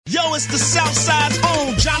Yo, it's the Southside's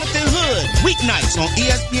own Jonathan Hood. Weeknights on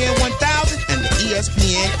ESPN 1000 and the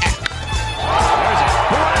ESPN app. There's a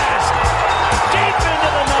blast deep into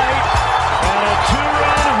the night and a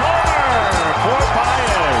two-run homer for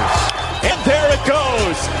Baez. And there it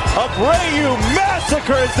goes. Abreu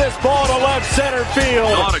massacres this ball to left center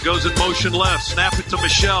field. Nada goes in motion left. Snap it to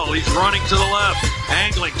Michelle. He's running to the left.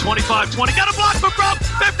 Angling 25-20. Got a block for Brown.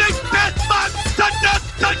 50, 10, 5. Touchdown,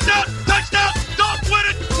 touchdown, touchdown. Dogs win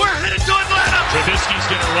it. We're headed to Atlanta. Trubisky's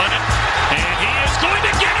going to run it. And he is going to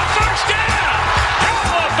get a first down.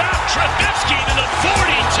 How about Trubisky to the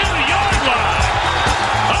 42-yard line?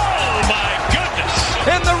 Oh, my goodness.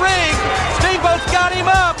 In the ring. Steamboat's got him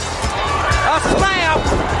up. A slam.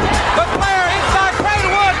 But Flair inside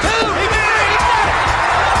Cranewood, too. He did it. He did it.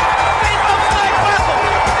 Steamboat's like Russell.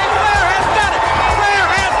 And Flair has done it. Flair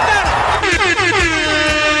has done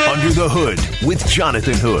it. Under the Hood with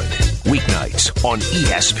Jonathan Hood. Weeknights on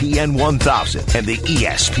ESPN 1000 and the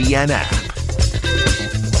ESPN app.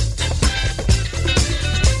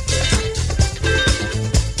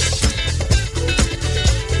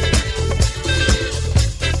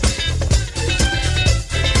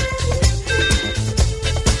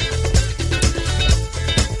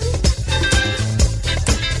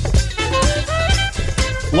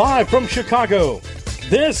 Live from Chicago,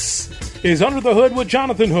 this is Under the Hood with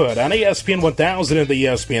Jonathan Hood on ESPN 1000 and the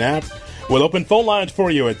ESPN app. We'll open phone lines for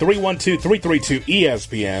you at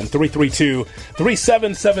 312-332-ESPN,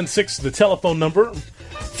 332-3776 the telephone number.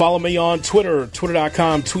 Follow me on Twitter,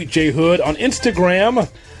 twitter.com, tweetjhood. On Instagram,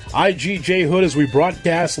 IGJhood as we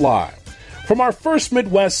broadcast live from our First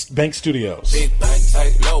Midwest Bank Studios. Big bank,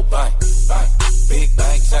 tight, low bank. Big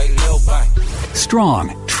bank, tight, low bank.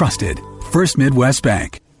 Strong, trusted, First Midwest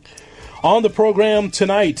Bank. On the program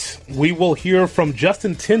tonight, we will hear from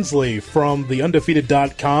Justin Tinsley from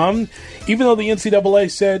theundefeated.com. Even though the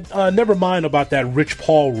NCAA said, never mind about that Rich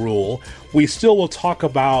Paul rule, we still will talk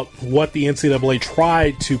about what the NCAA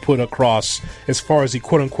tried to put across as far as the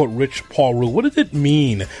quote-unquote Rich Paul rule. What did it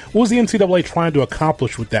mean? What was the NCAA trying to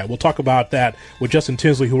accomplish with that? We'll talk about that with Justin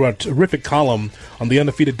Tinsley, who wrote a terrific column on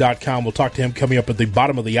theundefeated.com. We'll talk to him coming up at the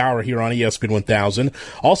bottom of the hour here on ESPN 1000.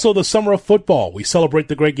 Also, the summer of football. We celebrate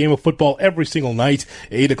the great game of football every single night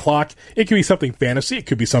at 8 o'clock. It could be something fantasy. It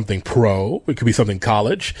could be something pro. It could be something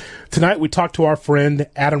college. Tonight, we talk to our friend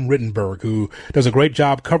Adam Rittenberg, who does a great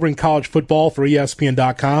job covering college football for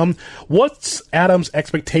ESPN.com. What's Adam's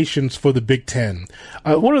expectations for the Big Ten?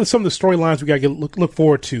 What are some of the storylines we got to look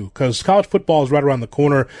forward to? Because college football is right around the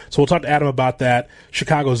corner, so we'll talk to Adam about that.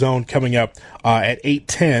 Chicago Zone coming up at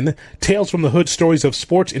 8:10. Tales from the Hood, stories of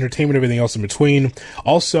sports, entertainment, everything else in between.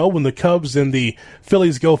 Also, when the Cubs and the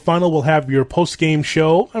Phillies go final, we'll have your post-game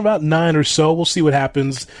show about 9 or so. We'll see what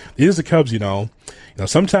happens. It is the Cubs, you know.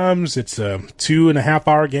 Sometimes it's a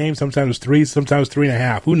 2.5-hour game, sometimes it's 3, sometimes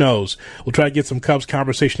 3.5. Who knows? We'll try to get some Cubs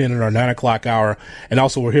conversation in our 9 o'clock hour. And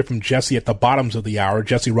also we'll hear from Jesse at the bottoms of the hour.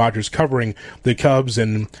 Jesse Rogers covering the Cubs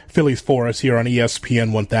and Phillies for us here on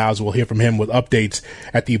ESPN 1000. We'll hear from him with updates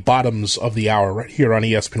at the bottoms of the hour right here on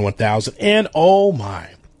ESPN 1000. And oh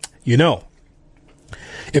my,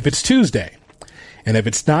 if it's Tuesday and if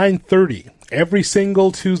it's 9:30, every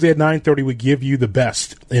single Tuesday at 9:30, we give you the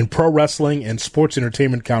best in pro wrestling and sports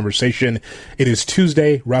entertainment conversation. It is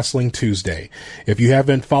Tuesday, Wrestling Tuesday. If you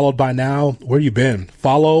haven't followed by now, where you been?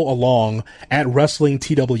 Follow along at Wrestling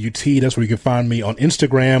TWT. That's where you can find me on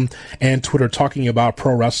Instagram and Twitter talking about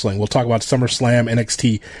pro wrestling. We'll talk about SummerSlam,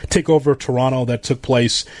 NXT TakeOver Toronto that took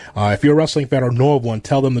place. If you're a wrestling fan or know of one,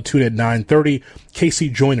 tell them to tune at 9:30. Casey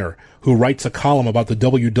Joyner, who writes a column about the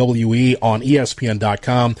WWE on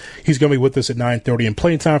ESPN.com. He's going to be with us at 9:30 and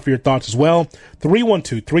plenty of time for your thoughts as well.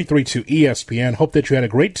 312-332-ESPN. Hope that you had a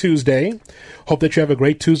great Tuesday. Hope that you have a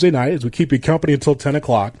great Tuesday night as we keep you company until 10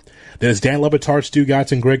 o'clock. That is Dan Lebitard, Stu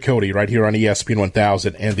Gotts, and Greg Cody right here on ESPN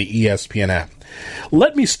 1000 and the ESPN app.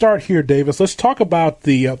 Let me start here, Davis. Let's talk about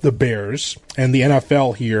the Bears and the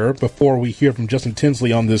NFL here before we hear from Justin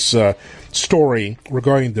Tinsley on this story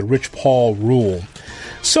regarding the Rich Paul rule.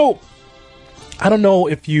 So, I don't know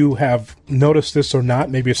if you have noticed this or not.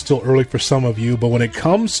 Maybe it's still early for some of you, but when it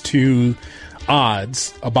comes to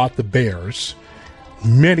odds about the Bears,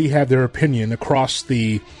 many have their opinion across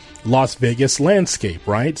the Las Vegas landscape,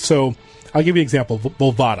 right? So I'll give you an example.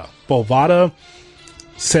 Bovada. Bovada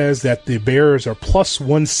says that the Bears are plus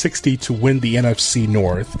 160 to win the NFC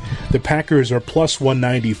North. The Packers are plus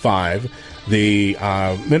 195. The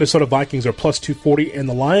Minnesota Vikings are plus 240, and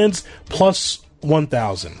the Lions plus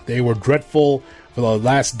 1,000. They were dreadful for the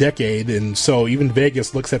last decade, and so even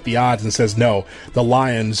Vegas looks at the odds and says, no, the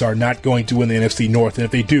Lions are not going to win the NFC North, and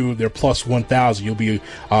if they do, they're plus 1,000. You'll be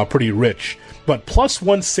pretty rich. But plus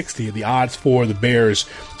 160 the odds for the Bears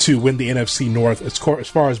to win the NFC North as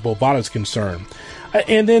far as Bovada is concerned.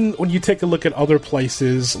 And then when you take a look at other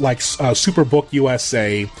places like Superbook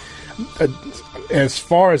USA, as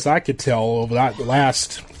far as I could tell over the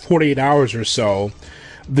last 48 hours or so,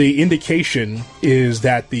 the indication is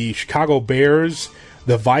that the Chicago Bears,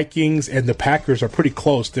 the Vikings, and the Packers are pretty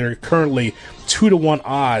close. They're currently 2-1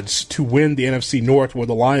 odds to win the NFC North, where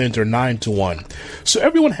the Lions are 9-1. So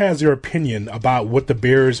everyone has their opinion about what the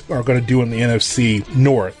Bears are going to do in the NFC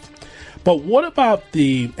North. But what about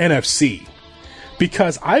the NFC?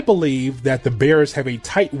 Because I believe that the Bears have a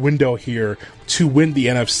tight window here to win the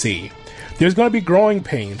NFC. There's going to be growing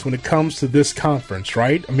pains when it comes to this conference,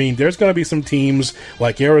 right? I mean, there's going to be some teams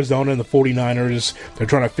like Arizona and the 49ers. They're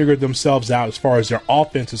trying to figure themselves out as far as their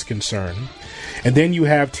offense is concerned. And then you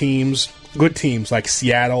have teams, good teams like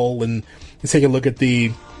Seattle, and you take a look at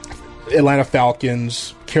the Atlanta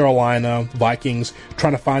Falcons, Carolina, Vikings,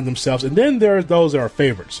 trying to find themselves. And then there are those that are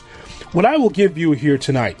favorites. What I will give you here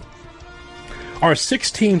tonight are 6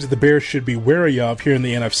 teams that the Bears should be wary of here in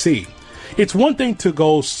the NFC. It's one thing to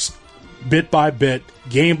go bit by bit,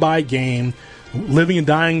 game by game, living and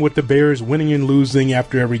dying with the Bears, winning and losing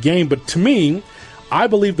after every game. But to me, I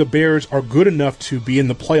believe the Bears are good enough to be in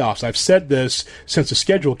the playoffs. I've said this since the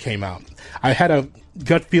schedule came out. I had a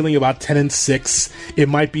gut feeling about 10-6. It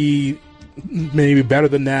might be maybe better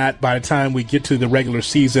than that by the time we get to the regular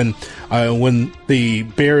season when the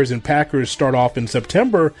Bears and Packers start off in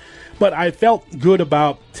September. But I felt good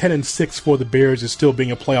about 10-6 for the Bears as still being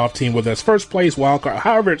a playoff team, whether it's first place, wild card,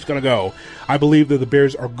 however it's going to go. I believe that the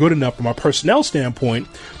Bears are good enough from a personnel standpoint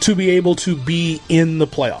to be able to be in the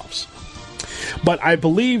playoffs. But I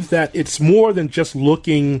believe that it's more than just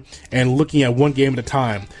looking at one game at a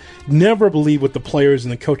time. Never believe what the players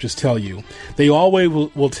and the coaches tell you. They always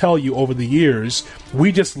will tell you over the years,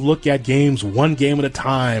 we just look at games one game at a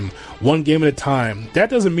time. That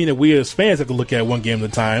doesn't mean that we as fans have to look at one game at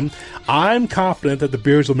a time. I'm confident that the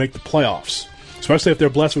Bears will make the playoffs, especially if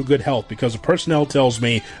they're blessed with good health, because the personnel tells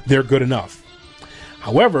me they're good enough.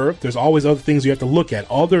 However, there's always other things you have to look at,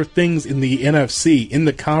 other things in the NFC, in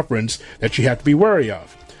the conference, that you have to be wary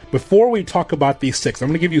of. Before we talk about these 6, I'm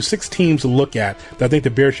going to give you 6 teams to look at that I think the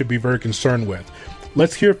Bears should be very concerned with.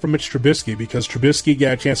 Let's hear from Mitch Trubisky, because Trubisky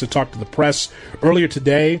got a chance to talk to the press earlier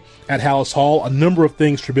today at Hallis Hall. A number of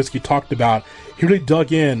things Trubisky talked about. He really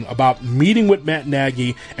dug in about meeting with Matt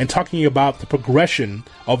Nagy and talking about the progression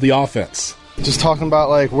of the offense. Just talking about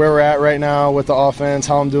like where we're at right now with the offense,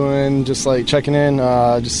 how I'm doing, just like checking in,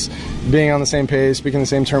 just being on the same page, speaking the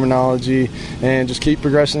same terminology, and just keep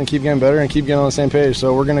progressing and keep getting better and keep getting on the same page.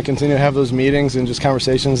 So we're going to continue to have those meetings and just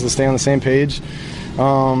conversations to stay on the same page.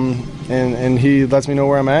 And he lets me know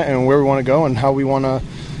where I'm at and where we want to go and how we want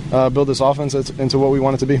to build this offense into what we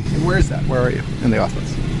want it to be. And where is that? Where are you in the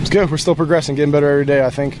offense? It's good. We're still progressing, getting better every day. I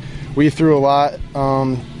think we threw a lot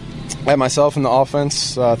at myself in the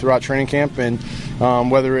offense throughout training camp, and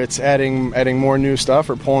whether it's adding more new stuff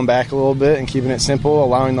or pulling back a little bit and keeping it simple,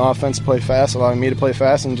 allowing the offense to play fast, allowing me to play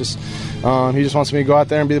fast, and just he just wants me to go out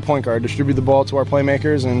there and be the point guard, distribute the ball to our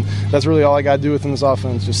playmakers, and that's really all I got to do within this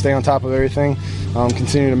offense. Just stay on top of everything,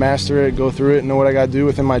 continue to master it, go through it, know what I got to do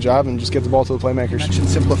within my job, and just get the ball to the playmakers. You mentioned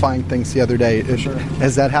simplifying things the other day. Sure.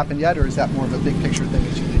 Has that happened yet, or is that more of a big picture thing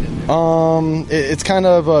that you needed? It's kind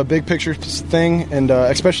of a big picture thing, and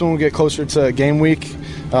especially when we get closer to game week,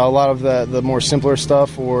 a lot of the more simpler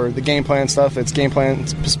stuff or the game plan stuff, it's game plan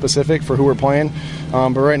specific for who we're playing.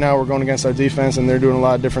 But right now we're going against our defense, and they're doing a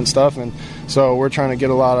lot of different stuff, and so we're trying to get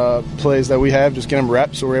a lot of plays that we have, just get them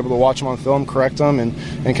reps so we're able to watch them on film, correct them, and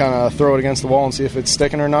kind of throw it against the wall and see if it's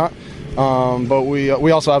sticking or not. But we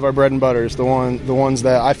also have our bread and butters, the ones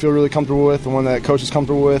that I feel really comfortable with, the one that coach is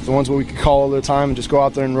comfortable with, the ones where we can call all the time and just go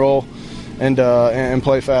out there and roll and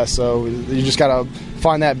play fast. So you just got to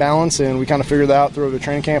find that balance, and we kind of figured that out through the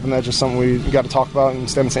training camp, and that's just something we got to talk about and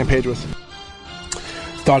stay on the same page with.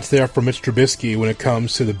 Thoughts there from Mitch Trubisky when it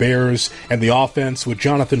comes to the Bears and the offense with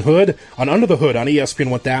Jonathan Hood on Under the Hood on ESPN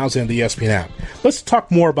 1000 and the ESPN app. Let's talk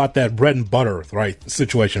more about that bread and butter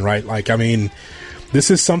situation, right? This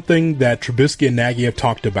is something that Trubisky and Nagy have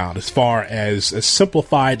talked about as far as a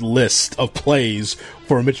simplified list of plays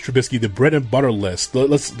for Mitch Trubisky, the bread and butter list.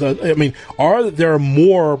 Are there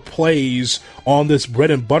more plays on this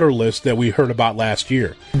bread and butter list that we heard about last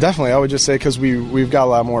year? Definitely, I would just say because we've got a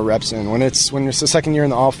lot more reps in. When it's the second year in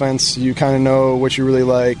the offense, you kind of know what you really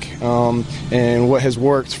like and what has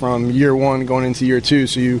worked from year one going into year two.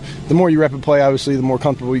 So the more you rep and play, obviously, the more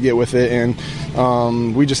comfortable you get with it.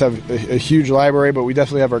 And we just have a huge library, but but we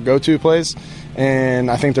definitely have our go-to plays.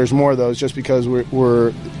 And I think there's more of those just because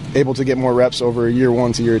we're able to get more reps over year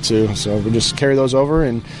 1 to year 2. So we just carry those over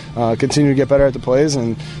and continue to get better at the plays.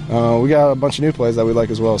 And we got a bunch of new plays that we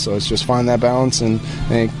like as well. So it's just find that balance, and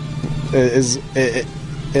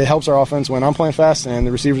it helps our offense when I'm playing fast and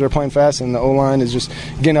the receivers are playing fast and the O-line is just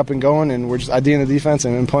getting up and going, and we're just IDing the defense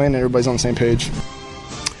and playing, and everybody's on the same page.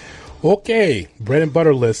 Okay, bread and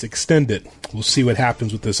butter list extended. We'll see what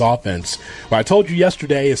happens with this offense. What I told you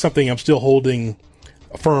yesterday is something I'm still holding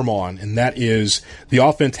firm on, and that is the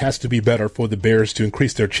offense has to be better for the Bears to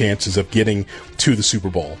increase their chances of getting to the Super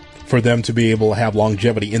Bowl, for them to be able to have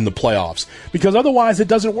longevity in the playoffs, because otherwise it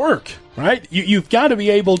doesn't work, right? You've got to be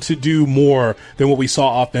able to do more than what we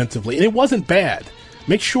saw offensively, and it wasn't bad.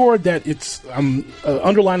 Make sure that it's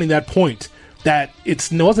underlining that point, that it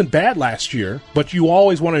wasn't bad last year, but you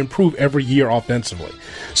always want to improve every year offensively.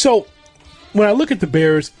 So when I look at the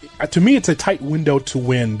Bears, to me it's a tight window to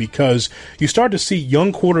win, because you start to see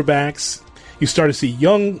young quarterbacks, you start to see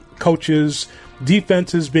young coaches,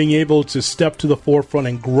 defenses being able to step to the forefront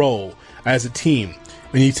and grow as a team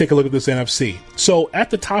when you take a look at this NFC. So at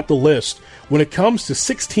the top of the list, when it comes to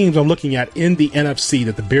 6 teams I'm looking at in the NFC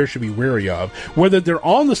that the Bears should be wary of, whether they're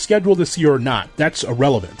on the schedule this year or not, that's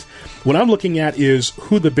irrelevant. What I'm looking at is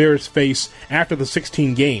who the Bears face after the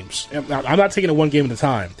 16 games. I'm not taking it one game at a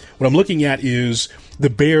time. What I'm looking at is the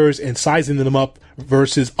Bears and sizing them up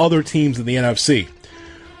versus other teams in the NFC.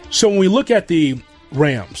 So when we look at the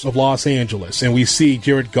Rams of Los Angeles and we see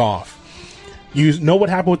Jared Goff, you know what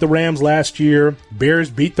happened with the Rams last year. Bears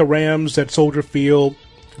beat the Rams at Soldier Field.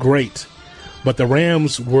 Great. But the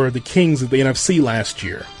Rams were the kings of the NFC last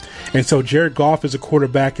year. And so Jared Goff as a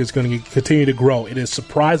quarterback is going to continue to grow. It is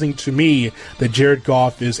surprising to me that Jared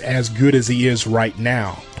Goff is as good as he is right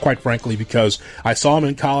now, quite frankly, because I saw him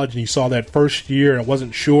in college and you saw that first year and I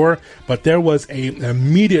wasn't sure, but there was an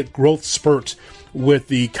immediate growth spurt with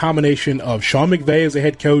the combination of Sean McVay as a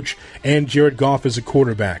head coach and Jared Goff as a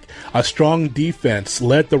quarterback. A strong defense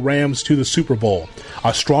led the Rams to the Super Bowl.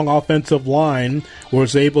 A strong offensive line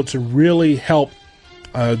was able to really help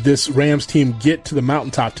this Rams team get to the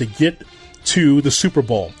mountaintop, to get to the Super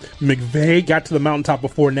Bowl. McVay got to the mountaintop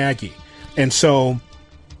before Nagy. And so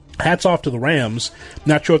hats off to the Rams.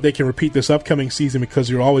 Not sure if they can repeat this upcoming season because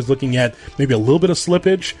you're always looking at maybe a little bit of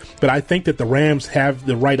slippage, but I think that the Rams have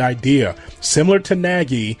the right idea. Similar to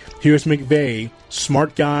Nagy, here's McVay,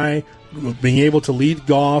 smart guy, being able to lead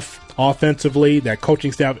Goff offensively, that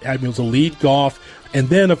coaching staff able to lead Goff. And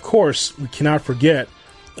then, of course, we cannot forget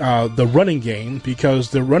the running game, because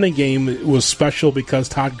the running game was special because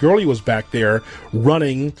Todd Gurley was back there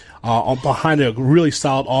running behind a really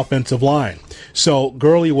solid offensive line. So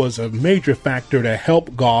Gurley was a major factor to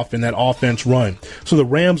help Goff in that offense run. So the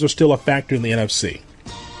Rams are still a factor in the NFC.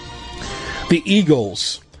 The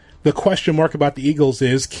Eagles. The question mark about the Eagles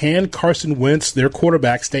is, can Carson Wentz, their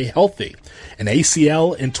quarterback, stay healthy? An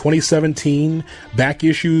ACL in 2017, back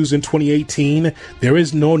issues in 2018. There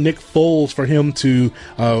is no Nick Foles for him to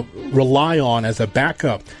rely on as a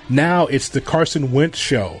backup. Now it's the Carson Wentz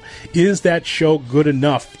show. Is that show good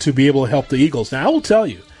enough to be able to help the Eagles? Now, I will tell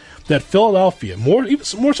you that Philadelphia, more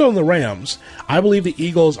so than the Rams, I believe the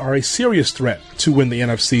Eagles are a serious threat to win the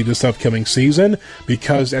NFC this upcoming season,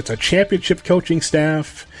 because that's a championship coaching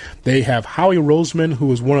staff. They have Howie Roseman,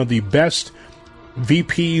 who is one of the best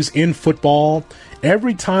VPs in football.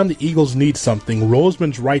 Every time the Eagles need something,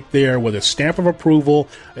 Roseman's right there with a stamp of approval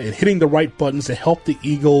and hitting the right buttons to help the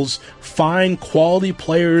Eagles find quality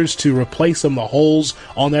players to replace some of the holes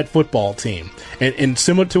on that football team. And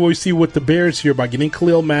similar to what we see with the Bears here, by getting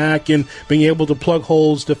Khalil Mack and being able to plug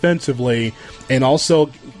holes defensively and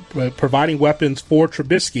also providing weapons for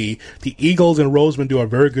Trubisky, the Eagles and Roseman do a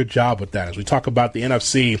very good job with that as we talk about the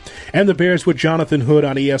NFC and the Bears with Jonathan Hood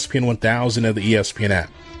on ESPN 1000 and the ESPN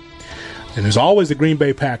app. And there's always the Green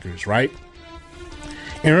Bay Packers, right?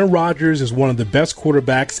 Aaron Rodgers is one of the best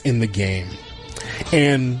quarterbacks in the game.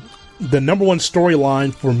 And the number one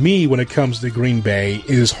storyline for me when it comes to Green Bay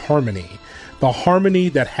is harmony. The harmony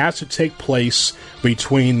that has to take place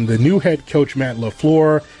between the new head coach, Matt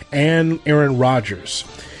LaFleur, and Aaron Rodgers.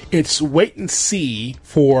 It's wait and see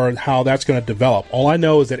for how that's going to develop. All I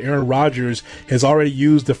know is that Aaron Rodgers has already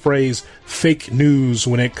used the phrase fake news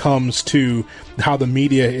when it comes to how the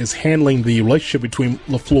media is handling the relationship between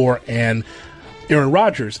LaFleur and Aaron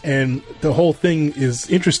Rodgers. And the whole thing is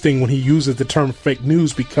interesting when he uses the term fake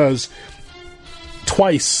news, because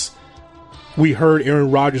twice we heard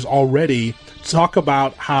Aaron Rodgers already talk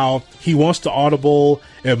about how he wants to audible,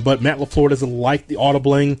 but Matt LaFleur doesn't like the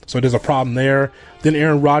audibling, so there's a problem there. Then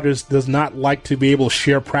Aaron Rodgers does not like to be able to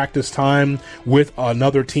share practice time with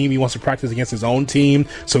another team. He wants to practice against his own team,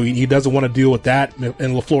 so he doesn't want to deal with that. And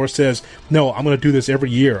LaFleur says, no, I'm going to do this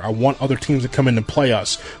every year. I want other teams to come in and play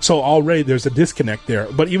us. So already there's a disconnect there.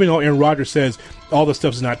 But even though Aaron Rodgers says all this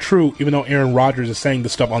stuff is not true, even though Aaron Rodgers is saying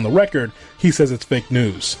this stuff on the record, he says it's fake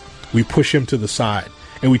news. We push him to the side,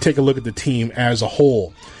 and we take a look at the team as a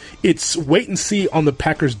whole. It's wait and see on the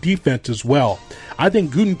Packers defense as well. I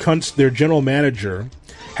think Gutekunst, their general manager,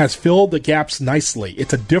 has filled the gaps nicely.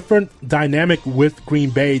 It's a different dynamic with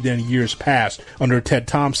Green Bay than years past under Ted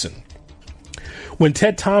Thompson. When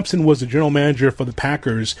Ted Thompson was the general manager for the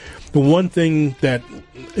Packers, the one thing that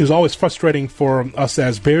is always frustrating for us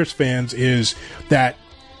as Bears fans is that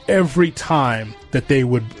every time that they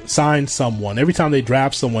would sign someone, every time they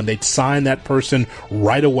draft someone, they'd sign that person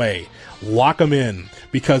right away, lock them in,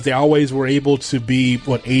 because they always were able to be,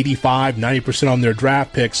 85, 90% on their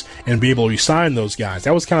draft picks and be able to re-sign those guys.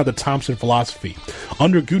 That was kind of the Thompson philosophy.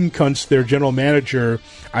 Under Gutekunst, their general manager,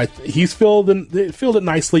 he's filled it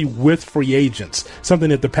nicely with free agents, something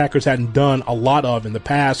that the Packers hadn't done a lot of in the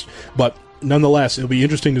past, but nonetheless, it'll be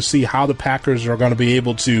interesting to see how the Packers are going to be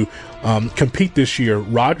able to compete this year.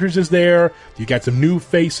 Rodgers is there. You got some new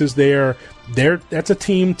faces there. That's a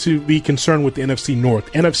team to be concerned with the NFC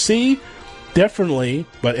North. NFC, definitely,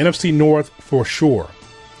 but NFC North for sure.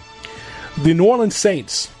 The New Orleans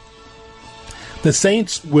Saints. The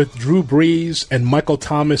Saints with Drew Brees and Michael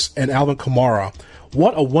Thomas and Alvin Kamara.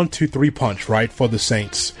 What a 1-2-3 punch, right, for the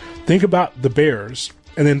Saints. Think about the Bears,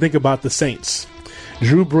 and then think about the Saints.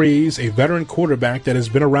 Drew Brees, a veteran quarterback that has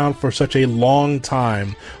been around for such a long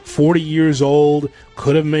time, 40 years old,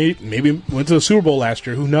 could have maybe went to the Super Bowl last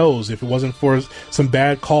year. Who knows if it wasn't for some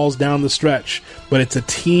bad calls down the stretch. But it's a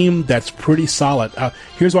team that's pretty solid.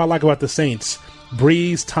 Here's what I like about the Saints.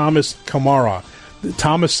 Brees, Thomas, Kamara.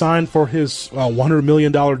 Thomas signed for his $100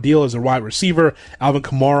 million deal as a wide receiver. Alvin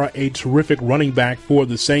Kamara, a terrific running back for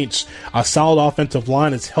the Saints. A solid offensive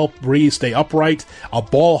line has helped Brees stay upright. A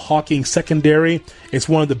ball-hawking secondary. It's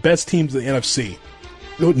one of the best teams in the NFC.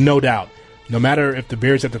 No doubt. No matter if the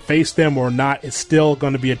Bears have to face them or not, it's still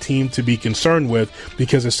going to be a team to be concerned with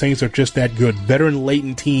because the Saints are just that good.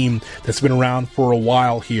 Veteran-laden team that's been around for a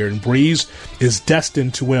while here. And Brees is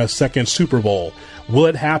destined to win a second Super Bowl. Will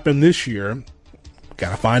it happen this year?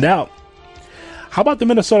 Gotta find out. How about the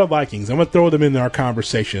Minnesota Vikings? I'm going to throw them in our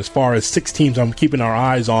conversation as far as 6 teams I'm keeping our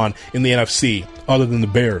eyes on in the NFC, other than the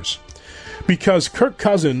Bears. Because Kirk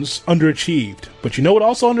Cousins underachieved. But you know what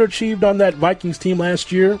also underachieved on that Vikings team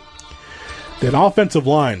last year? That offensive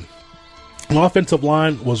line. The offensive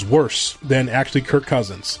line was worse than actually Kirk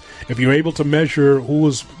Cousins. If you're able to measure who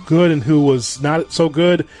was good and who was not so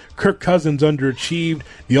good, Kirk Cousins underachieved.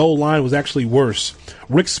 The old line was actually worse.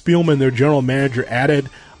 Rick Spielman, their general manager, added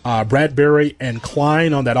Bradbury and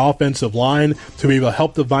Klein on that offensive line to be able to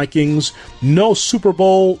help the Vikings. No Super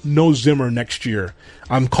Bowl, no Zimmer next year.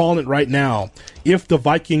 I'm calling it right now. If the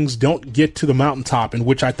Vikings don't get to the mountaintop, in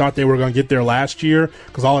which I thought they were going to get there last year,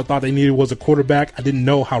 because all I thought they needed was a quarterback, I didn't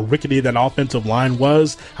know how rickety that offensive line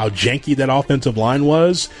was, how janky that offensive line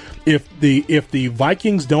was. If the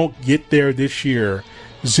Vikings don't get there this year,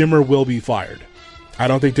 Zimmer will be fired. I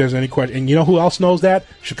don't think there's any question. And you know who else knows that?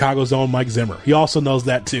 Chicago's own Mike Zimmer. He also knows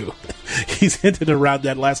that too. He's hinted around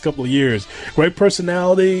that last couple of years. Great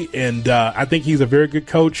personality, and I think he's a very good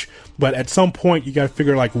coach. But at some point, you got to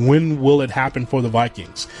figure, like, when will it happen for the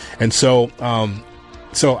Vikings? And so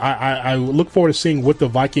I look forward to seeing what the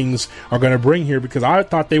Vikings are going to bring here, because I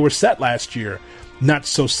thought they were set last year. Not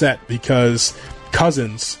so set, because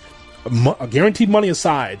Cousins, guaranteed money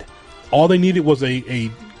aside, all they needed was a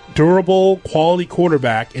durable, quality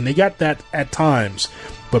quarterback, and they got that at times.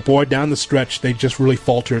 But boy, down the stretch, they just really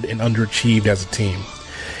faltered and underachieved as a team.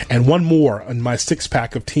 And one more in my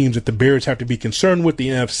 6-pack of teams that the Bears have to be concerned with the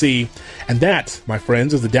NFC, and that, my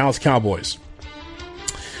friends, is the Dallas Cowboys.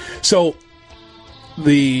 So,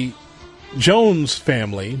 the Jones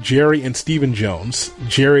family, Jerry and Stephen Jones,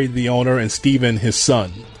 Jerry the owner and Stephen his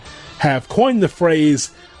son, have coined the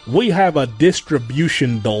phrase, "We have a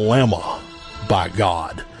distribution dilemma, by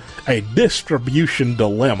God." A distribution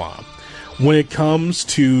dilemma when it comes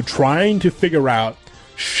to trying to figure out,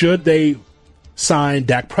 should they sign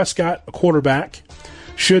Dak Prescott, a quarterback?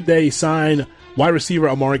 Should they sign wide receiver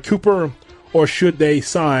Amari Cooper? Or should they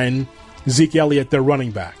sign Zeke Elliott, their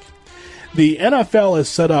running back? The NFL is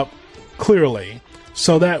set up clearly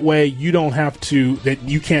so that way you don't have to, that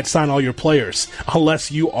you can't sign all your players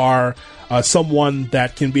unless you are someone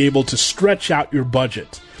that can be able to stretch out your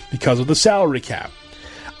budget because of the salary cap.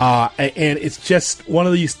 And it's just one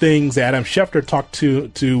of these things that Adam Schefter talked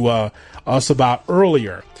to us about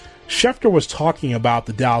earlier. Schefter was talking about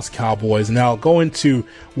the Dallas Cowboys, and I'll go into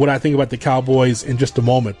what I think about the Cowboys in just a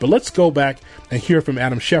moment. But let's go back and hear from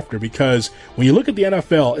Adam Schefter, because when you look at the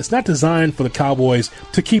NFL, it's not designed for the Cowboys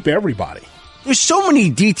to keep everybody. There's so many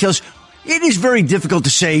details. It is very difficult to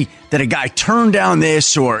say that a guy turned down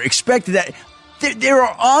this or expected that. There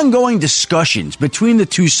are ongoing discussions between the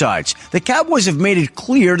two sides. The Cowboys have made it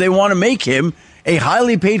clear they want to make him a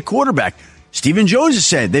highly paid quarterback. Stephen Jones has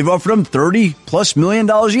said they've offered him $30+ million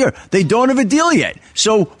a year. They don't have a deal yet.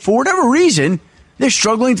 So for whatever reason, they're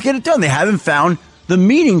struggling to get it done. They haven't found the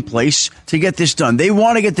meeting place to get this done. They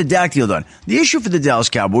want to get the Dak deal done. The issue for the Dallas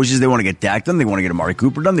Cowboys is they want to get Dak done. They want to get Amari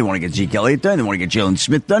Cooper done. They want to get Zeke Elliott done. They want to get Jalen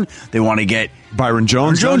Smith done. They want to get Byron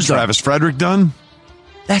Jones done. Travis Frederick done.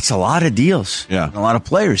 That's a lot of deals. Yeah. And a lot of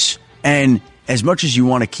players. And as much as you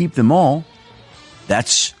want to keep them all,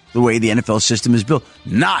 that's the way the NFL system is built.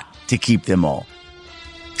 Not to keep them all.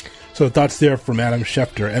 So thoughts there from Adam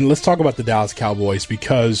Schefter. And let's talk about the Dallas Cowboys,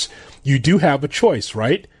 because you do have a choice,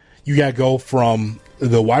 right? You got to go from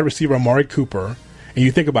the wide receiver Amari Cooper, and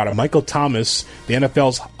you think about it, Michael Thomas, the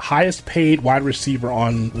NFL's highest paid wide receiver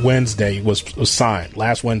on Wednesday, was signed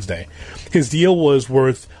last Wednesday. His deal was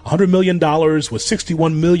worth $100 million with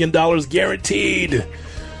 $61 million guaranteed.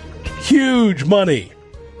 Huge money.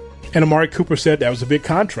 And Amari Cooper said that was a big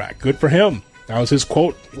contract. Good for him. That was his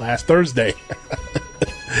quote last Thursday.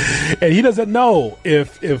 And he doesn't know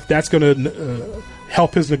if that's going to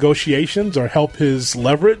help his negotiations or help his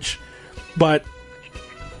leverage. But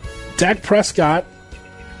Dak Prescott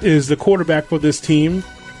is the quarterback for this team,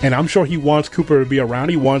 and I'm sure he wants Cooper to be around.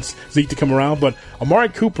 He wants Zeke to come around. But Amari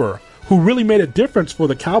Cooper, who really made a difference for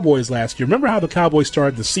the Cowboys last year. Remember how the Cowboys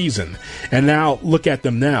started the season, and now look at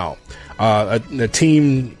them now. A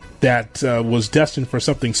team that was destined for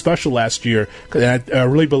something special last year. And I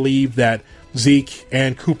really believe that Zeke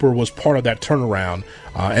and Cooper was part of that turnaround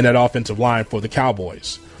and that offensive line for the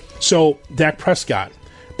Cowboys. So Dak Prescott,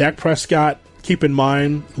 keep in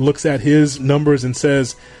mind, looks at his numbers and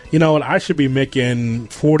says, you know what, I should be making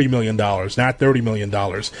 $40 million, not $30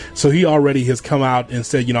 million. So he already has come out and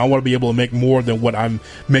said, you know, I want to be able to make more than what I'm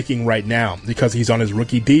making right now, because he's on his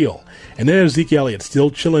rookie deal. And then there's Zeke Elliott,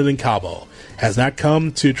 still chilling in Cabo, has not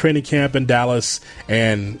come to training camp in Dallas,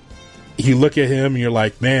 and you look at him and you're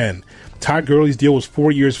like, man, Todd Gurley's deal was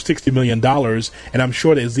 4 years, $60 million, and I'm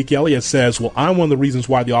sure that Zeke Elliott says, well, I'm one of the reasons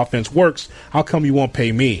why the offense works. How come you won't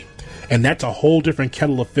pay me? And that's a whole different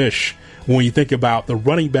kettle of fish when you think about the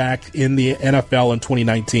running back in the NFL in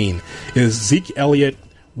 2019. Is Zeke Elliott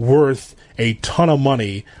worth a ton of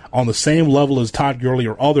money on the same level as Todd Gurley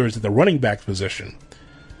or others at the running back position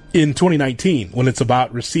in 2019 when it's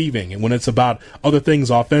about receiving and when it's about other things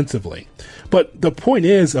offensively? But the point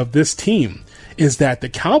is of this team is that the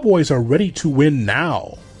Cowboys are ready to win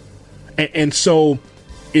now. And so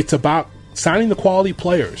it's about signing the quality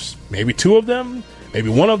players, maybe two of them, maybe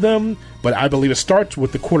one of them, but I believe it starts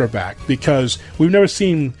with the quarterback, because we've never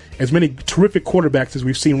seen as many terrific quarterbacks as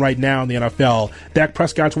we've seen right now in the NFL. Dak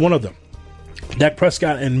Prescott's one of them. Dak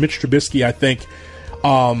Prescott and Mitch Trubisky, I think,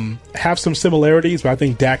 have some similarities, but I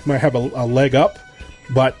think Dak might have a leg up.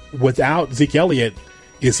 But without Zeke Elliott,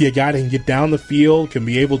 is he a guy that can get down the field, can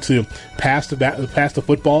be able to pass the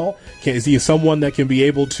football? Is he someone that can be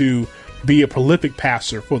able to be a prolific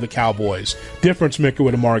passer for the Cowboys? Difference maker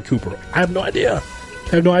with Amari Cooper? I have no idea.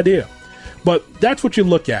 But that's what you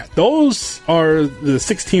look at. Those are the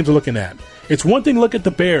 6 teams we're looking at. It's one thing to look at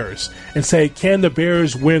the Bears and say, can the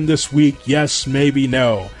Bears win this week? Yes, maybe,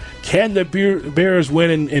 no. Can the Bears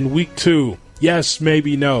win in week 2? Yes,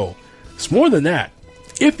 maybe, no. It's more than that.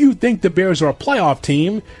 If you think the Bears are a playoff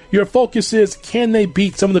team, your focus is, can they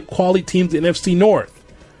beat some of the quality teams in the NFC North?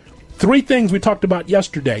 3 things we talked about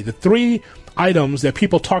yesterday. The 3 items that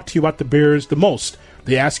people talk to you about the Bears the most.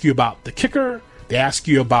 They ask you about the kicker. They ask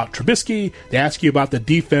you about Trubisky. They ask you about the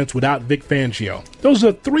defense without Vic Fangio. Those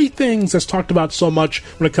are 3 things that's talked about so much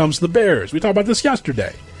when it comes to the Bears. We talked about this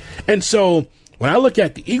yesterday. And so when I look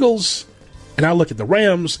at the Eagles and I look at the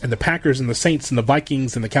Rams and the Packers and the Saints and the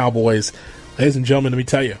Vikings and the Cowboys, ladies and gentlemen, let me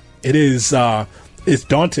tell you, it is it's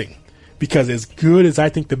daunting, because as good as I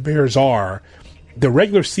think the Bears are, the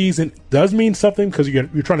regular season does mean something because you're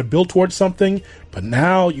trying to build towards something, but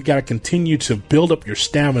now you got to continue to build up your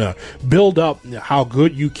stamina, build up how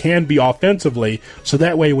good you can be offensively, so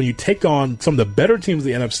that way when you take on some of the better teams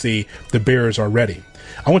in the NFC, the Bears are ready.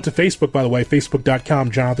 I went to Facebook, by the way,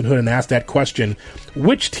 facebook.com, Jonathan Hood, and asked that question,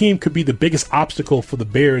 which team could be the biggest obstacle for the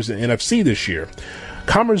Bears in the NFC this year?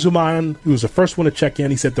 Kamar Zuman, who was the first one to check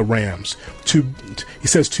in, he said the Rams. He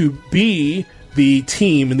says to be the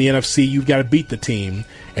team in the NFC, you've got to beat the team.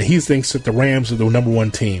 And he thinks that the Rams are the number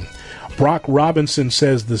one team. Brock Robinson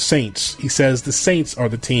says the Saints. He says the Saints are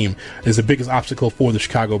the team that is the biggest obstacle for the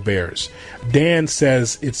Chicago Bears. Dan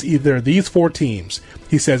says it's either these four teams.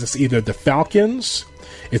 He says it's either the Falcons,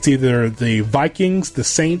 it's either the Vikings, the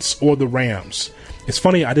Saints, or the Rams. It's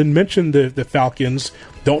funny, I didn't mention the Falcons.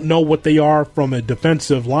 Don't know what they are from a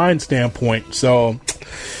defensive line standpoint. So,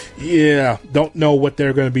 yeah, don't know what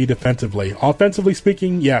they're going to be defensively. Offensively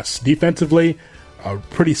speaking, yes. Defensively,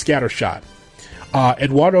 pretty scattershot.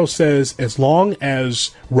 Eduardo says, as long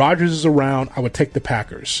as Rodgers is around, I would take the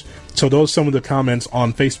Packers. So those are some of the comments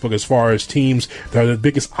on Facebook as far as teams that are the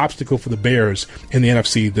biggest obstacle for the Bears in the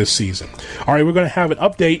NFC this season. All right, we're going to have an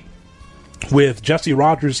update with Jesse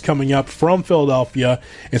Rogers coming up from Philadelphia.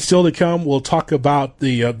 And still to come, we'll talk about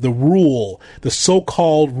the rule, the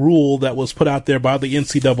so-called rule that was put out there by the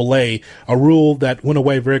NCAA, a rule that went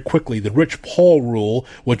away very quickly, the Rich Paul rule,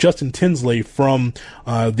 with Justin Tinsley from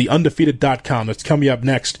the undefeated.com. That's coming up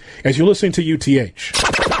next as you're listening to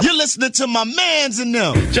UTH. You're listening to my mans and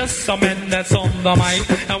them. Just some men that's on the mic.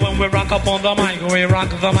 And when we rock up on the mic, we rock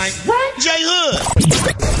the mic. Right? J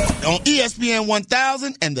Hood. On ESPN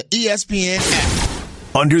 1000 and the ESPN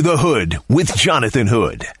app. Under the Hood with Jonathan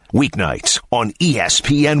Hood. Weeknights on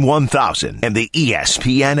ESPN 1000 and the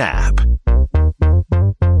ESPN app.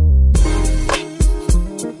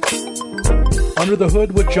 Under the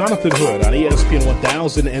Hood with Jonathan Hood on ESPN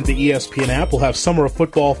 1000 and the ESPN app. We'll have summer of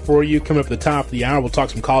football for you coming up at the top of the hour. We'll talk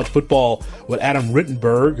some college football with Adam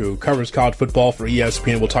Rittenberg, who covers college football for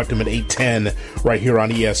ESPN. We'll talk to him at 8:10 right here on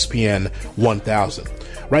ESPN 1000.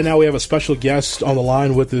 Right now we have a special guest on the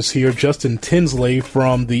line with us here, Justin Tinsley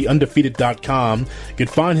from the undefeated.com. You can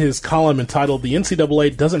find his column entitled "The NCAA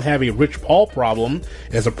Doesn't Have a Rich Paul Problem,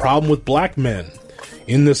 It Has a Problem with Black Men."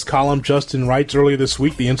 In this column, Justin writes, earlier this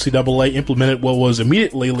week, the NCAA implemented what was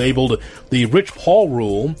immediately labeled the Rich Paul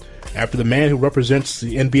rule after the man who represents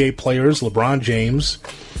the NBA players, LeBron James,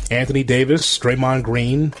 Anthony Davis, Draymond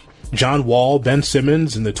Green, John Wall, Ben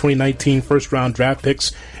Simmons, and the 2019 first-round draft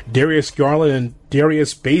picks Darius Garland and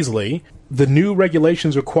Darius Baisley. The new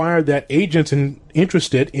regulations require that agents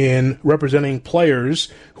interested in representing players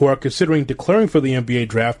who are considering declaring for the NBA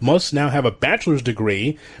draft must now have a bachelor's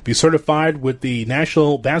degree, be certified with the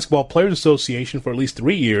National Basketball Players Association for at least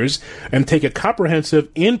 3 years, and take a comprehensive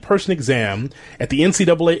in-person exam at the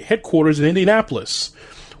NCAA headquarters in Indianapolis.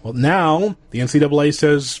 Well, now the NCAA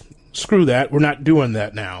says, screw that, we're not doing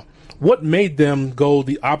that now. What made them go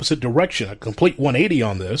the opposite direction? A complete 180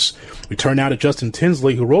 on this. We turn now to Justin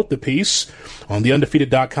Tinsley, who wrote the piece on the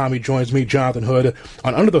undefeated.com. He joins me, Jonathan Hood,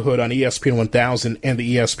 on Under the Hood on ESPN 1000 and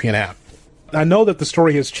the ESPN app. I know that the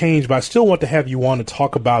story has changed, but I still want to have you on to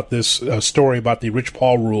talk about this story about the Rich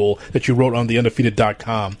Paul rule that you wrote on the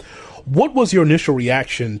undefeated.com. What was your initial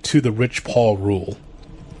reaction to the Rich Paul rule?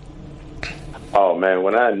 Oh man,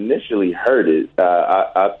 when I initially heard it,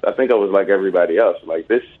 I think I was like everybody else. Like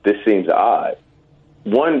this seems odd.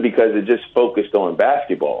 One, because it just focused on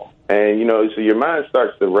basketball, and so your mind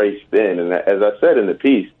starts to race then. And as I said in the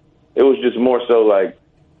piece, it was just more so like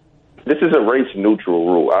this is a race neutral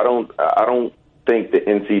rule. I don't think the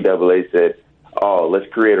NCAA said, "Oh, let's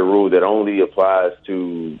create a rule that only applies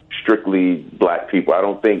to strictly black people." I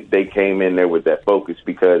don't think they came in there with that focus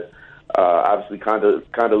because. Obviously,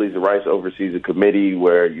 Condoleezza Rice oversees a committee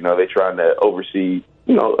where, they're trying to oversee,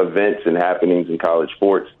 events and happenings in college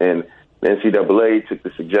sports. And the NCAA took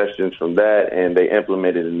the suggestions from that and they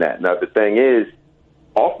implemented in that. Now, the thing is,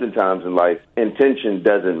 oftentimes in life, intention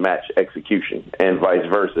doesn't match execution and vice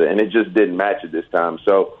versa. And it just didn't match it this time.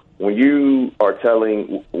 So when you are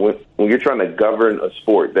when you're trying to govern a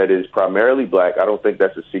sport that is primarily black, I don't think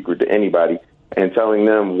that's a secret to anybody. And telling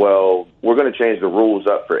them, well, we're going to change the rules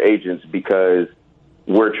up for agents because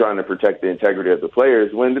we're trying to protect the integrity of the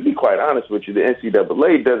players. When, to be quite honest with you, the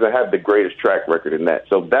NCAA doesn't have the greatest track record in that.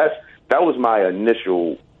 So that was my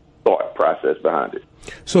initial thought process behind it.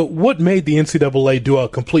 So what made the NCAA do a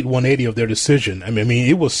complete 180 of their decision? I mean,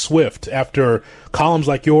 it was swift. After columns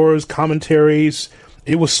like yours, commentaries,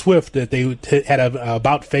 it was swift that they had a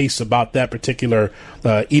about face about that particular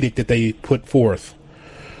edict that they put forth.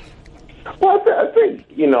 Well, I think,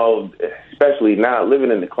 especially now,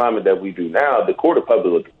 living in the climate that we do now, the court of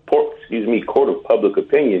public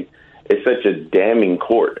opinion is such a damning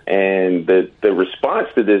court. And the response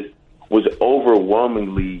to this was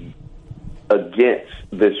overwhelmingly against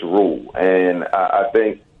this rule. And I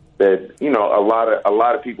think that, a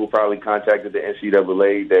lot of people probably contacted the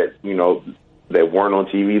NCAA that weren't on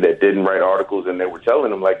TV, that didn't write articles, and they were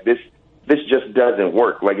telling them, like, this just doesn't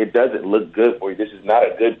work. Like, it doesn't look good for you. This is not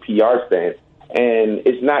a good PR stand. and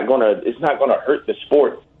it's not gonna hurt the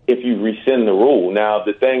sport if you rescind the rule. Now,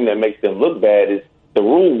 the thing that makes them look bad is the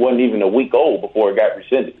rule wasn't even a week old before it got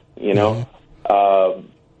rescinded. You know,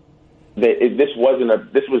 this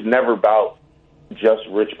was never about just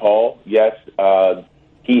Rich Paul. Yes,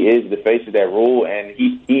 he is the face of that rule, and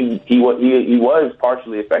he was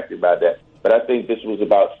partially affected by that. But I think this was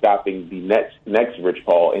about stopping the next Rich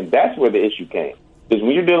Paul, and that's where the issue came. Because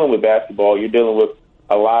when you're dealing with basketball, you're dealing with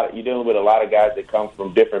a lot of guys that come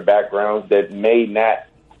from different backgrounds that may not,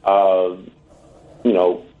 not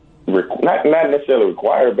necessarily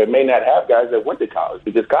require, but may not have guys that went to college,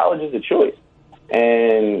 because college is a choice.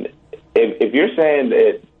 And if you're saying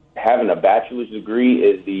that having a bachelor's degree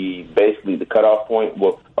is basically the cutoff point,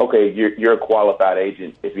 well, okay, you're a qualified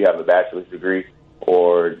agent if you have a bachelor's degree,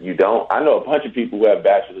 or you don't. I know a bunch of people who have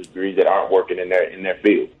bachelor's degrees that aren't working in their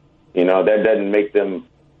field. You know, that doesn't make them,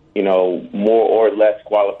 more or less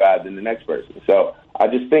qualified than the next person. So I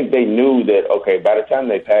just think they knew that, okay, by the time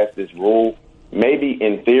they passed this rule, maybe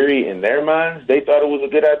in theory, in their minds, they thought it was a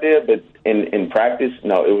good idea, but in practice,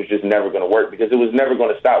 no, it was just never going to work, because it was never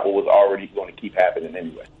going to stop what was already going to keep happening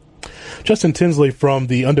anyway. Justin Tinsley from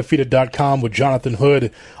the Undefeated.com with Jonathan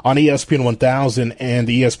Hood on ESPN 1000 and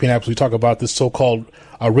the ESPN app. We talk about this so-called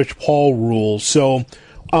Rich Paul rule. So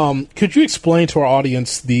could you explain to our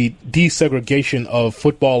audience the desegregation of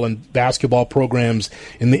football and basketball programs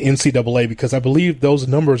in the NCAA? Because I believe those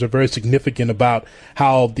numbers are very significant about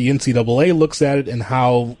how the NCAA looks at it and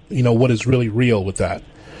how, what is really real with that.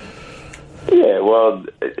 Yeah, well,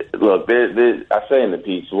 look, I say in the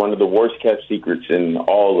piece, one of the worst kept secrets in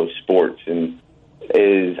all of sports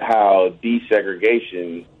is how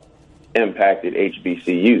desegregation impacted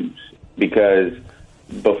HBCUs. Because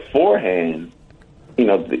beforehand,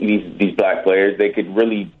 these black players, they could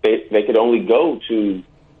only go to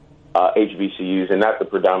HBCUs and not the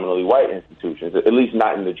predominantly white institutions, at least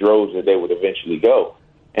not in the droves that they would eventually go.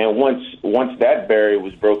 And once that barrier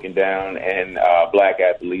was broken down and black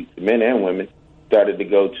athletes, men and women, started to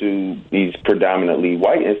go to these predominantly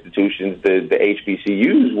white institutions, the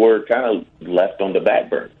HBCUs were kind of left on the back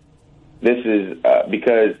burner. This is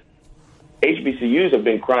because HBCUs have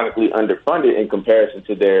been chronically underfunded in comparison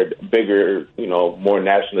to their bigger, more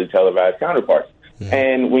nationally televised counterparts. Mm-hmm.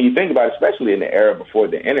 And when you think about it, especially in the era before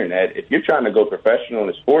the internet, if you're trying to go professional in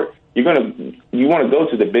a sport, you want to go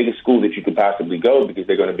to the biggest school that you could possibly go, because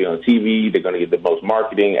they're going to be on TV, they're going to get the most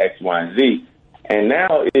marketing, X, Y, and Z. And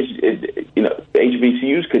now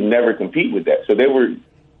HBCUs could never compete with that. So they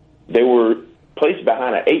were placed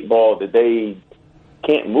behind an 8 ball that they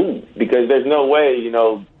can't move, because there's no way,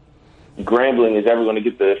 Grambling is ever going to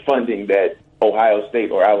get the funding that Ohio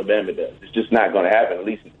State or Alabama does. It's just not going to happen, at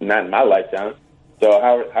least not in my lifetime. So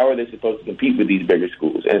how are they supposed to compete with these bigger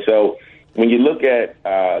schools? And so when you look at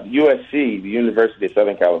USC, the University of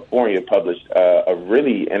Southern California, published a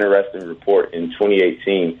really interesting report in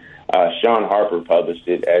 2018. Sean Harper published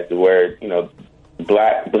it as to where,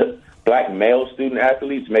 black male student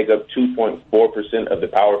athletes make up 2.4% of the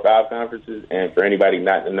Power 5 conferences. And for anybody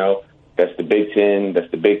not to know, that's the Big 10,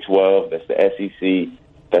 that's the Big 12, that's the SEC,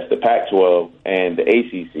 that's the Pac-12, and the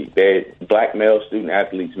ACC. Black male student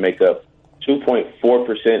athletes make up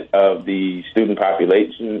 2.4% of the student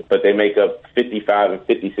population, but they make up 55 and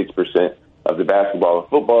 56% of the basketball and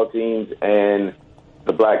football teams. And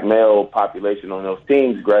the black male population on those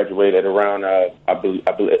teams graduate at around, I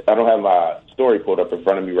don't have my story pulled up in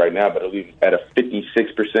front of me right now, but I believe at a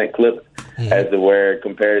 56% clip, as to where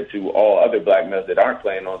compared to all other black males that aren't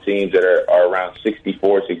playing on teams that are around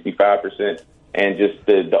 64, 65%. And just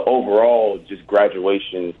the overall just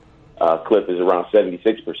graduation clip is around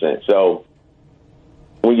 76%. So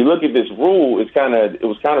when you look at this rule, it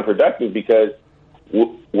was counterproductive, because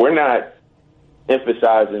we're not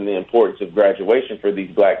emphasizing the importance of graduation for these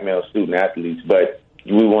black male student athletes, but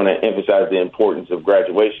we want to emphasize the importance of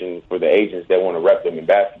graduation for the agents that want to rep them in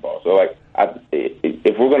basketball. So,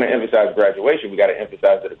 if we're going to emphasize graduation, we got to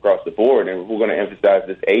emphasize it across the board. And if we're going to emphasize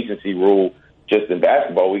this agency rule just in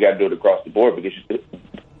basketball, we got to do it across the board,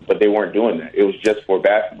 but they weren't doing that. It was just for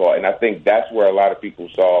basketball. And I think that's where a lot of people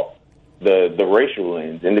saw the racial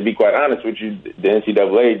lens. And to be quite honest with you, the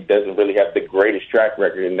NCAA doesn't really have the greatest track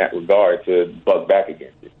record in that regard to buck back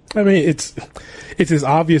against it. I mean, it's as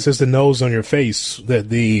obvious as the nose on your face that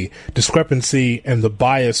the discrepancy and the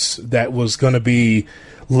bias that was going to be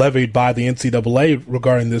levied by the NCAA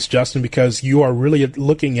regarding this, Justin, because you are really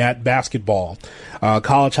looking at basketball.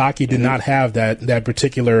 College hockey did not have that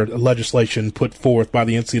particular legislation put forth by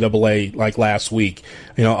the NCAA like last week.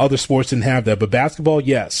 Other sports didn't have that, but basketball,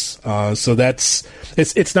 yes. So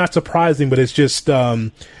it's not surprising, but it's just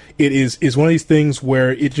it is one of these things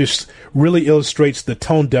where it just really illustrates the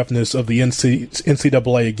tone deafness of the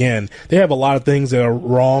NCAA again. They have a lot of things that are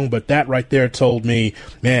wrong, but that right there told me,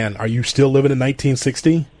 man, are you still living in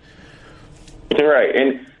 1960? Right.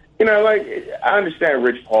 And, I understand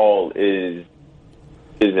Rich Paul is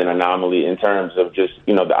an anomaly in terms of just,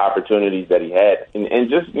 the opportunities that he had. And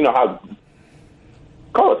just, how,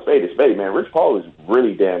 call it spade, man. Rich Paul is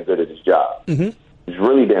really damn good at his job. Mm-hmm. He's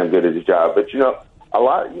really damn good at his job. But,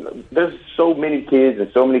 there's so many kids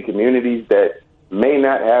and so many communities that may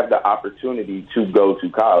not have the opportunity to go to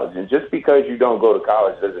college. And just because you don't go to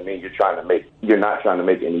college doesn't mean you're not trying to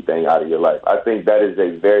make anything out of your life. I think that is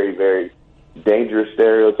a very, very dangerous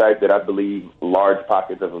stereotype that I believe large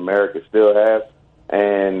pockets of America still have.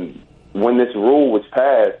 And when this rule was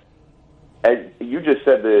passed, as you just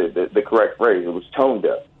said the correct phrase, it was tone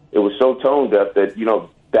deaf. It was so tone deaf that,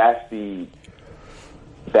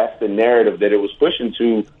 that's the narrative that it was pushing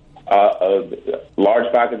to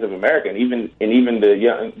large pockets of America, and even the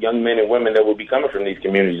young men and women that will be coming from these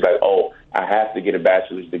communities, like, oh, I have to get a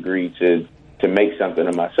bachelor's degree to make something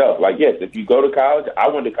of myself. Like, yes, if you go to college, I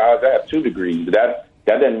went to college, I have 2 degrees. That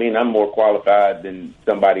doesn't mean I'm more qualified than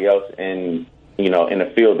somebody else in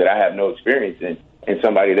a field that I have no experience in, and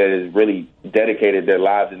somebody that has really dedicated their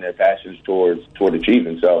lives and their passions toward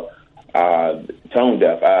achieving. So, tone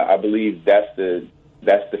deaf, I believe that's the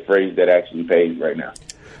phrase that actually pays right now.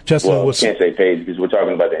 Justin, well, can't say pays because we're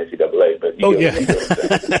talking about the NCAA,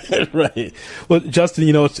 but right. Well,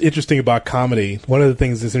 Justin, it's interesting about comedy. One of the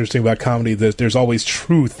things that's interesting about comedy is there's always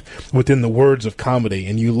truth within the words of comedy,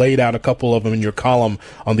 and you laid out a couple of them in your column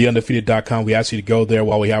on theundefeated.com. We asked you to go there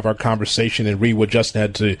while we have our conversation and read what Justin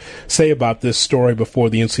had to say about this story before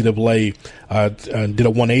the NCAA did a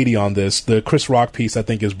 180 on this. The Chris Rock piece, I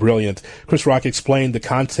think, is brilliant. Chris Rock explained the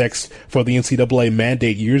context for the NCAA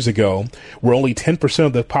mandate years ago, where only 10%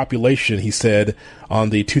 of the population, he said, on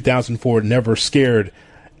the 2004 Never Scared,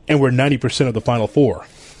 and we're 90% of the Final Four.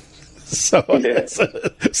 So,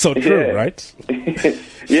 so true, right?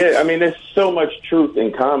 Yeah, I mean, there's so much truth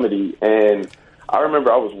in comedy, and I remember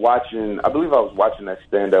I believe I was watching that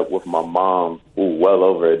stand-up with my mom well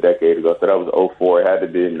over a decade ago, so that was 2004. It had to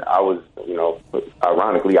be,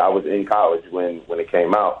 ironically, I was in college when it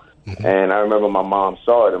came out, and I remember my mom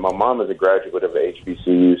saw it, and my mom is a graduate of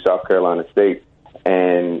HBCU, South Carolina State,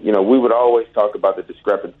 and, we would always talk about the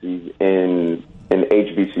discrepancies in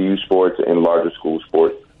HBCU sports and larger school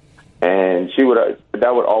sports. And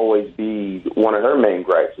that would always be one of her main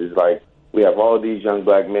gripes is like, we have all these young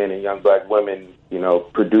black men and young black women,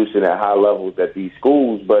 producing at high levels at these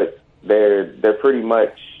schools, but they're pretty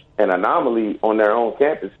much an anomaly on their own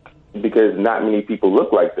campus because not many people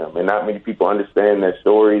look like them and not many people understand their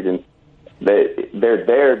stories, and they're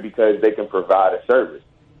there because they can provide a service.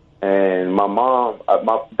 And my mom,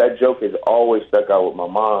 that joke has always stuck out with my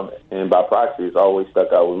mom, and by proxy, it's always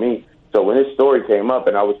stuck out with me. So when this story came up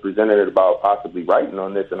and I was presented about possibly writing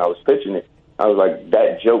on this and I was pitching it, I was like,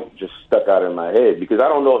 that joke just stuck out in my head because I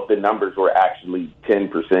don't know if the numbers were actually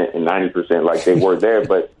 10% and 90% like they were there,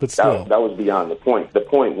 but that was beyond the point. The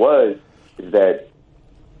point was that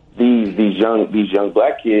these young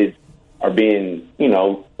black kids are being,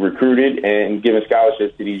 recruited and given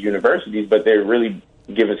scholarships to these universities, but they're really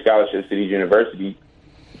giving scholarships to these universities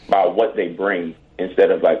by what they bring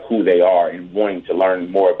instead of like who they are and wanting to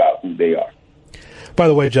learn more about who they are. By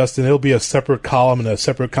the way, Justin, it'll be a separate column and a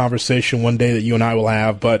separate conversation one day that you and I will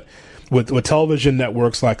have, but with television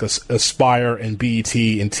networks like Aspire and BET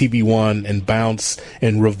and TV1 and Bounce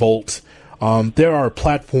and Revolt, there are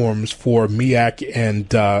platforms for MEAC and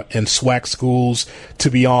SWAC schools to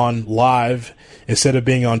be on live instead of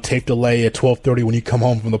being on tape delay at 12:30 when you come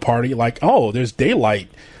home from the party. Like, oh, there's daylight.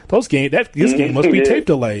 This game must be tape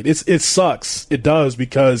delayed. It sucks. It does,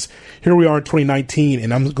 because here we are in 2019,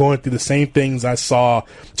 and I'm going through the same things I saw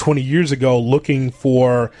 20 years ago, looking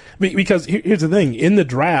for. Because here's the thing: in the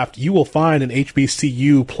draft, you will find an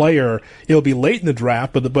HBCU player. It'll be late in the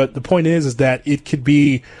draft, but the point is that it could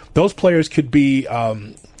be those players could be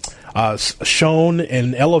shown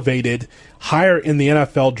and elevated higher in the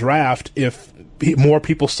NFL draft if more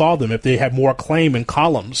people saw them, if they had more acclaim in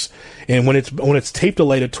columns. And when it's tape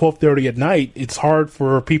delayed at 12:30 at night, it's hard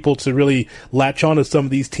for people to really latch on to some of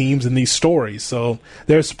these teams and these stories. So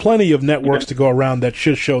there's plenty of networks to go around that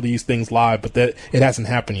should show these things live, but that it hasn't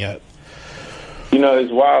happened yet.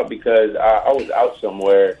 It's wild because I was out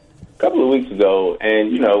somewhere a couple of weeks ago,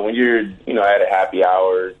 and when you're at a happy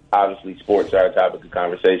hour, obviously sports are a topic of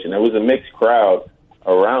conversation. There was a mixed crowd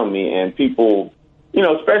around me, and people,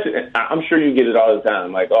 especially, I'm sure you get it all the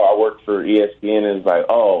time, like, oh, I work for ESPN, and it's like,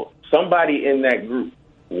 oh, somebody in that group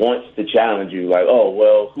wants to challenge you, like, oh,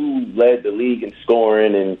 well, who led the league in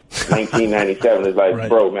scoring in 1997? It's like,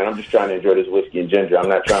 bro, man, I'm just trying to enjoy this whiskey and ginger. I'm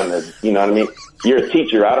not trying to, you know what I mean? You're a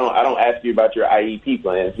teacher. I don't ask you about your IEP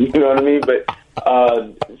plans. You know what I mean? But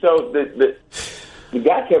so the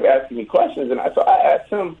guy kept asking me questions, and so I asked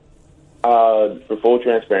him for full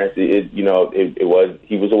transparency. He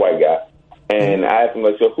was a white guy, and I asked him,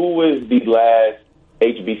 like, so who was the last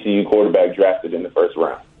HBCU quarterback drafted in the first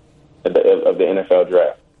round of the NFL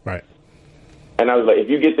draft? Right. And I was like, if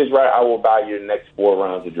you get this right, I will buy you the next 4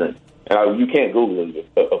 rounds of drinks. And you can't Google it,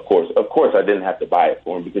 of course. Of course, I didn't have to buy it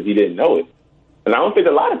for him because he didn't know it. And I don't think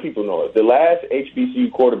a lot of people know it. The last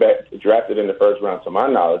HBCU quarterback drafted in the first round, to my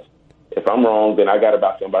knowledge, if I'm wrong, then I got to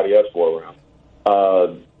buy somebody else for a round.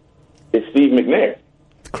 It's Steve McNair.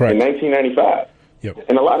 Correct. In 1995. Yep.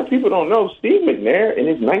 And a lot of people don't know Steve McNair in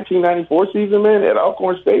his 1994 season, man, at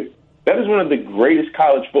Alcorn State. That is one of the greatest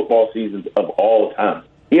college football seasons of all time.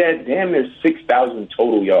 He had damn near 6,000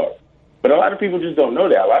 total yards. But a lot of people just don't know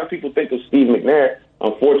that. A lot of people think of Steve McNair,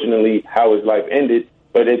 unfortunately, how his life ended.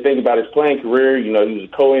 But they think about his playing career. You know, he was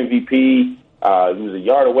a co-MVP. He was a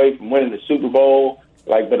yard away from winning the Super Bowl.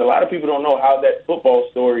 But a lot of people don't know how that football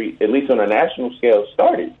story, at least on a national scale,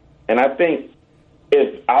 started. And I think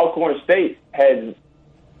if Alcorn State had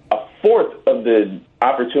a fourth of the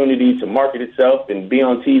opportunity to market itself and be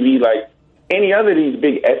on TV like any other of these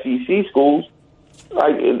big SEC schools,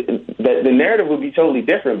 the narrative would be totally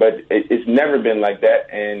different. But it's never been like that,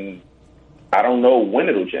 and I don't know when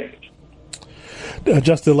it'll change.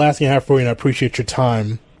 Justin, the last thing I have for you, and I appreciate your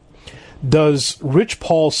time. Does Rich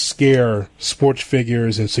Paul scare sports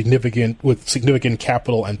figures and significant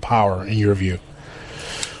capital and power, in your view?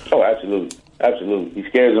 Oh, absolutely. Absolutely. He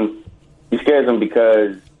scares them. He scares them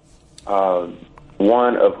because,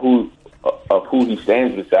 one, of who he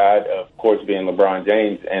stands beside, of course, being LeBron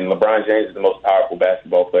James. And LeBron James is the most powerful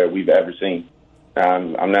basketball player we've ever seen.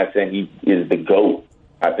 I'm not saying he is the GOAT.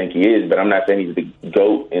 I think he is, but I'm not saying he's the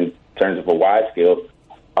GOAT in terms of a wide-scale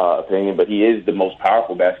opinion, but he is the most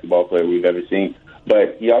powerful basketball player we've ever seen.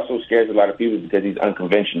 But he also scares a lot of people because he's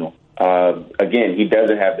unconventional. Again, he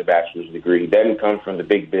doesn't have the bachelor's degree. He doesn't come from the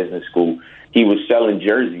big business school. He was selling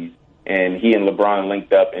jerseys, and he and LeBron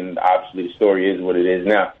linked up, and obviously the story is what it is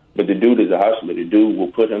now. But the dude is a hustler. The dude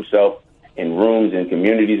will put himself in rooms and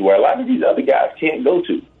communities where a lot of these other guys can't go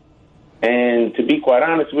to. And to be quite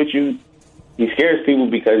honest with you, he scares people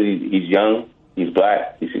because he's young, he's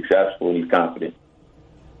black, he's successful, and he's confident.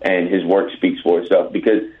 And his work speaks for itself.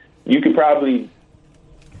 Because you could probably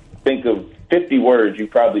think of 50 words you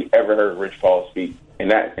probably ever heard Rich Paul speak.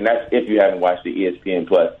 And that's if you haven't watched the ESPN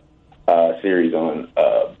Plus series on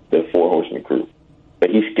the Four Horsemen crew. But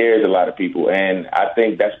he scares a lot of people. And I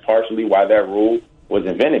think that's partially why that rule was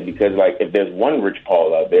invented. Because, if there's one Rich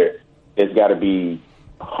Paul out there, there's got to be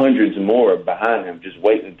hundreds more behind him just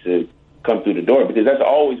waiting to come through the door. Because that's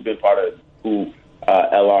always been part of who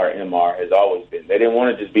LR and MR has always been. They didn't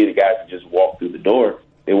want to just be the guys to just walk through the door.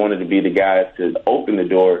 They wanted to be the guys to open the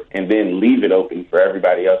door and then leave it open for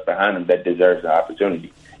everybody else behind them that deserves the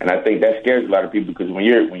opportunity. And I think that scares a lot of people because when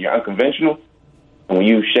you're unconventional and when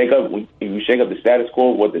you shake up the status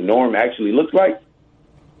quo of what the norm actually looks like,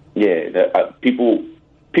 people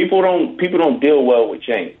don't deal well with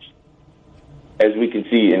change, as we can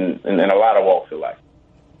see in a lot of walks of life.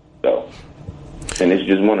 So, and it's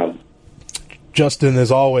just one of them. Justin,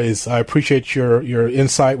 as always, I appreciate your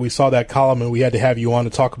insight. We saw that column, and we had to have you on to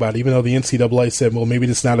talk about it, even though the NCAA said, well, maybe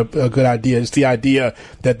this is not a good idea. It's the idea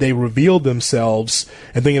that they revealed themselves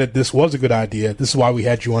and thinking that this was a good idea. This is why we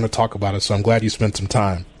had you on to talk about it, so I'm glad you spent some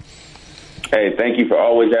time. Hey, thank you for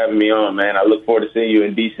always having me on, man. I look forward to seeing you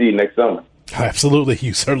in D.C. next summer. Absolutely.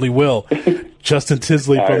 You certainly will. Justin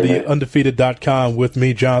Tinsley from the undefeated.com with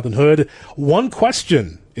me, Jonathan Hood. One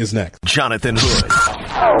question is next. Jonathan Hood.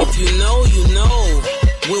 If you know, you know.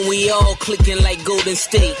 When we all clicking like Golden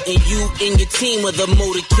State and you and your team are the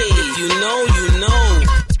motorcade. If you know, you know.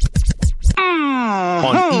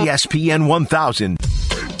 On ESPN 1000.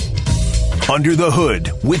 Under the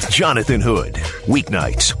Hood with Jonathan Hood.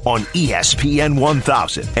 Weeknights on ESPN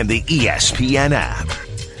 1000 and the ESPN app.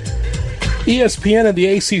 ESPN and the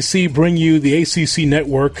ACC bring you the ACC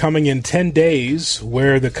Network coming in 10 days,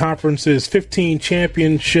 where the conference's 15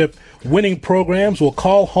 championship winning programs will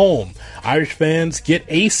call home. Irish fans get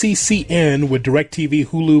ACCN with DirecTV,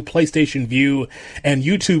 Hulu, PlayStation View, and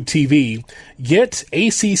YouTube TV. Get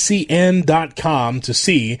ACCN.com to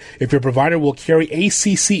see if your provider will carry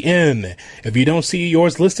ACCN. If you don't see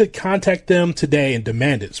yours listed, contact them today and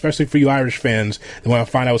demand it, especially for you Irish fans that want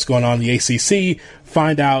to find out what's going on in the ACC.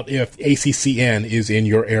 Find out if ACCN is in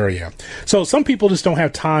your area. So some people just don't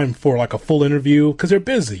have time for like a full interview because they're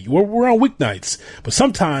busy. We're on weeknights. But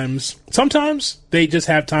sometimes they just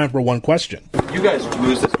have time for one question. You guys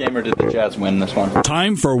lose this game or did the Jazz win this one?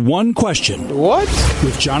 Time for one question. What?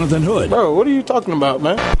 With Jonathan Hood. Bro, what are you talking about,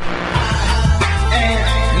 man?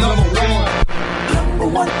 Number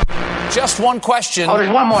one. Just one question. Oh,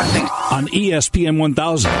 there's one more thing. On ESPN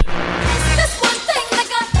 1000.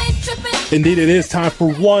 Indeed, it is time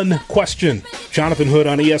for one question. Jonathan Hood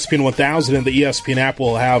on ESPN 1000 and the ESPN app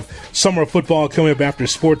will have summer football coming up after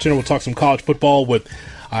Sports Center. We'll talk some college football with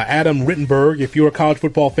Adam Rittenberg. If you're a college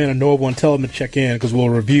football fan of Nova, and tell him to check in because we'll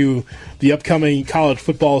review the upcoming college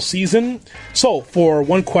football season. So, for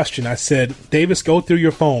one question, I said, Davis, go through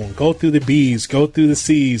your phone. Go through the B's, go through the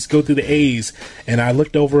C's, go through the A's. And I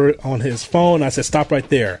looked over on his phone. I said, stop right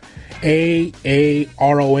there.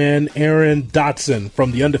 Aaron, Aaron Dodson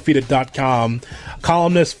from theundefeated.com,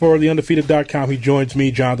 columnist for theundefeated.com. He joins me,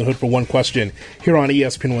 Jonathan Hood, for one question here on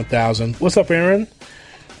ESPN 1000. What's up, Aaron?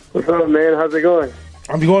 What's up, man? How's it going?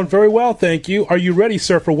 I'm going very well, thank you. Are you ready,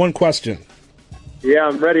 sir, for one question? Yeah,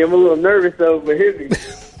 I'm ready. I'm a little nervous, though, but hit me.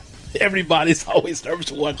 Everybody's always nervous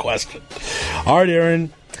for one question. All right,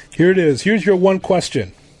 Aaron, here it is. Here's your one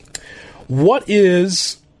question. What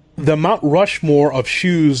is the Mount Rushmore of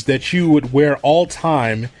shoes that you would wear all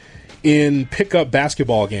time in pickup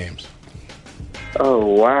basketball games? Oh,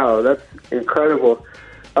 wow. That's incredible.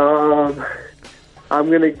 I'm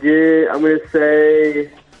gonna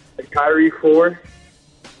say the Kyrie 4.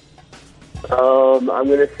 I'm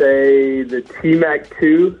gonna say the T-Mac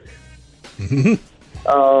 2.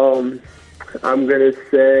 I'm gonna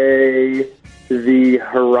say the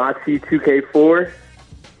Hirachi 2K4.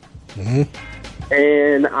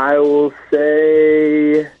 And I will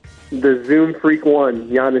say the Zoom Freak 1,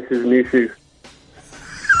 Giannis's new shoe.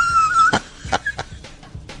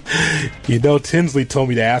 You know, Tinsley told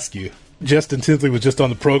me to ask you. Justin Tinsley was just on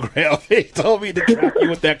the program. He told me to trap you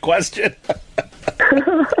with that question.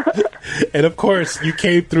 And, of course, you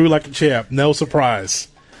came through like a champ. No surprise.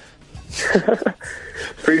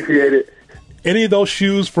 Appreciate it. Any of those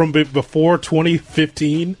shoes from before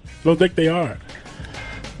 2015? I don't think they are.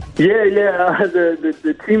 Yeah.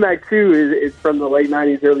 The T-Mac 2 is from the late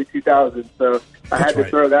 90s, early 2000s, so I had to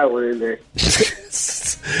throw that one in there.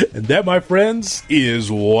 And that, my friends,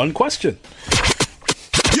 is one question.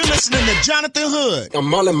 You're listening to Jonathan Hood.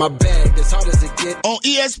 I'm all in my bag, as hard as it gets. On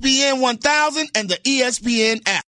ESPN 1000 and the ESPN app.